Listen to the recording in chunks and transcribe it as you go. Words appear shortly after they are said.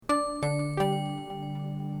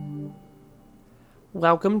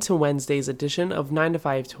Welcome to Wednesday's edition of 9 to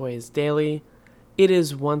 5 Toys Daily. It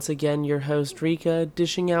is once again your host Rika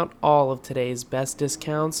dishing out all of today's best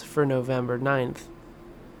discounts for November 9th.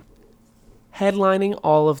 Headlining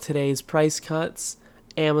all of today's price cuts,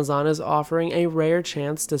 Amazon is offering a rare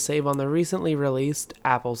chance to save on the recently released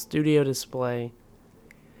Apple Studio Display.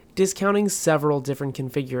 Discounting several different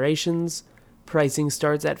configurations, pricing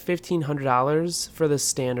starts at $1,500 for the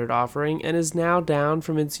standard offering and is now down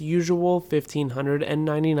from its usual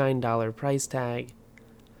 $1,599 price tag.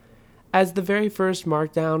 As the very first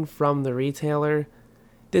markdown from the retailer,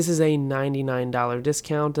 this is a $99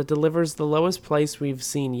 discount that delivers the lowest price we've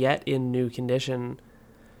seen yet in new condition.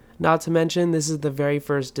 Not to mention, this is the very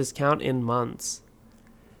first discount in months.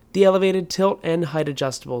 The elevated tilt and height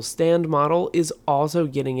adjustable stand model is also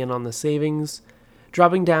getting in on the savings,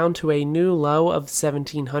 dropping down to a new low of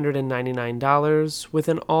 $1,799 with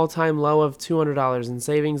an all-time low of $200 in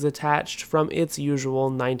savings attached from its usual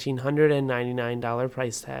 $1,999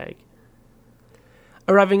 price tag.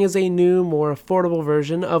 Arriving as a new, more affordable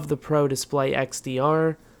version of the Pro Display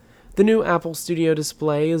XDR, the new Apple Studio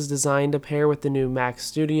Display is designed to pair with the new Mac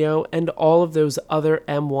Studio and all of those other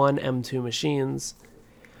M1, M2 machines.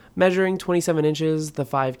 Measuring 27 inches, the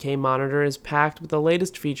 5K monitor is packed with the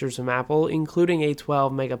latest features from Apple, including a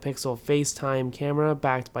 12-megapixel FaceTime camera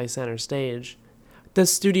backed by Center Stage. The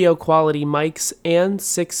studio-quality mics and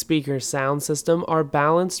 6-speaker sound system are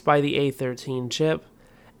balanced by the A13 chip,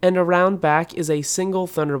 and around back is a single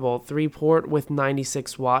Thunderbolt 3 port with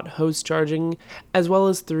 96-watt host charging, as well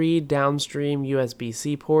as 3 downstream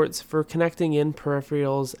USB-C ports for connecting in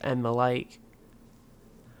peripherals and the like.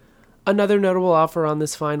 Another notable offer on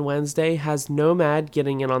this fine Wednesday has Nomad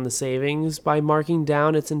getting in on the savings by marking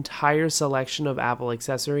down its entire selection of Apple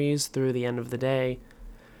accessories through the end of the day,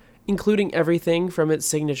 including everything from its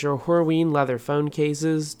signature Horween leather phone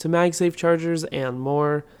cases to MagSafe chargers and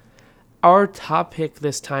more. Our top pick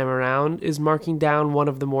this time around is marking down one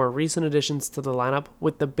of the more recent additions to the lineup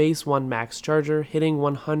with the Base 1 Max charger hitting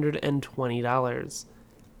 $120.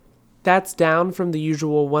 That's down from the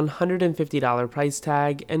usual $150 price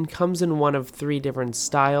tag and comes in one of 3 different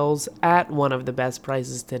styles at one of the best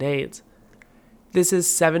prices to date. This is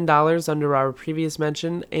 $7 under our previous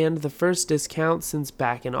mention and the first discount since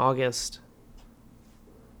back in August.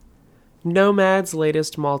 Nomad's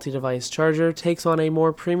latest multi-device charger takes on a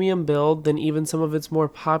more premium build than even some of its more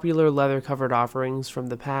popular leather-covered offerings from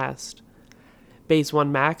the past. Base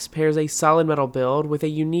 1 Max pairs a solid metal build with a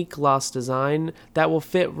unique gloss design that will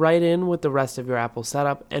fit right in with the rest of your Apple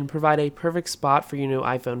setup and provide a perfect spot for your new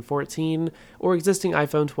iPhone 14 or existing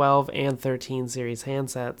iPhone 12 and 13 series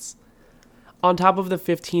handsets. On top of the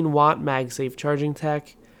 15-watt MagSafe charging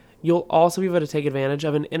tech, you'll also be able to take advantage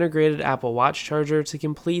of an integrated Apple Watch charger to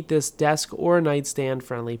complete this desk or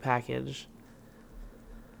nightstand-friendly package.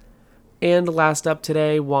 And last up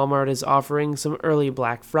today, Walmart is offering some early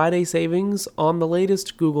Black Friday savings on the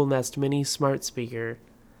latest Google Nest Mini smart speaker.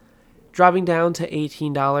 Dropping down to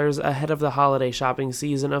 $18 ahead of the holiday shopping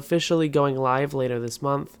season officially going live later this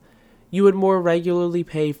month, you would more regularly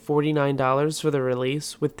pay $49 for the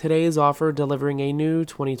release, with today's offer delivering a new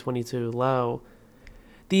 2022 low.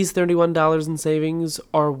 These $31 in savings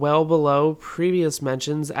are well below previous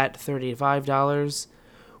mentions at $35,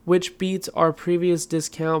 which beats our previous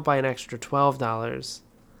discount by an extra $12.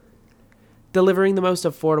 Delivering the most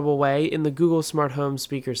affordable way in the Google Smart Home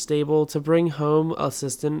speaker stable to bring home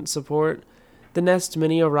Assistant support, the Nest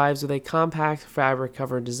Mini arrives with a compact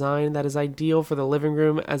fabric-covered design that is ideal for the living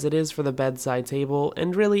room as it is for the bedside table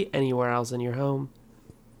and really anywhere else in your home.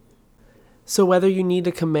 So whether you need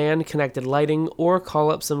to command connected lighting or call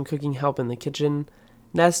up some cooking help in the kitchen,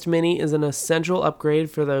 Nest Mini is an essential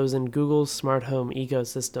upgrade for those in Google's smart home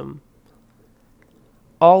ecosystem.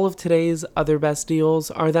 All of today's other best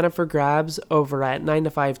deals are then up for grabs over at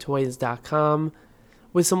 9to5toys.com,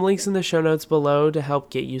 with some links in the show notes below to help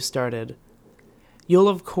get you started. You'll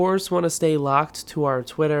of course want to stay locked to our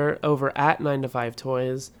Twitter over at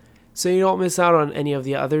 9to5toys, so you don't miss out on any of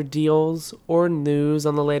the other deals or news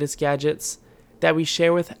on the latest gadgets that we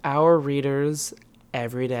share with our readers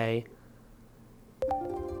every day.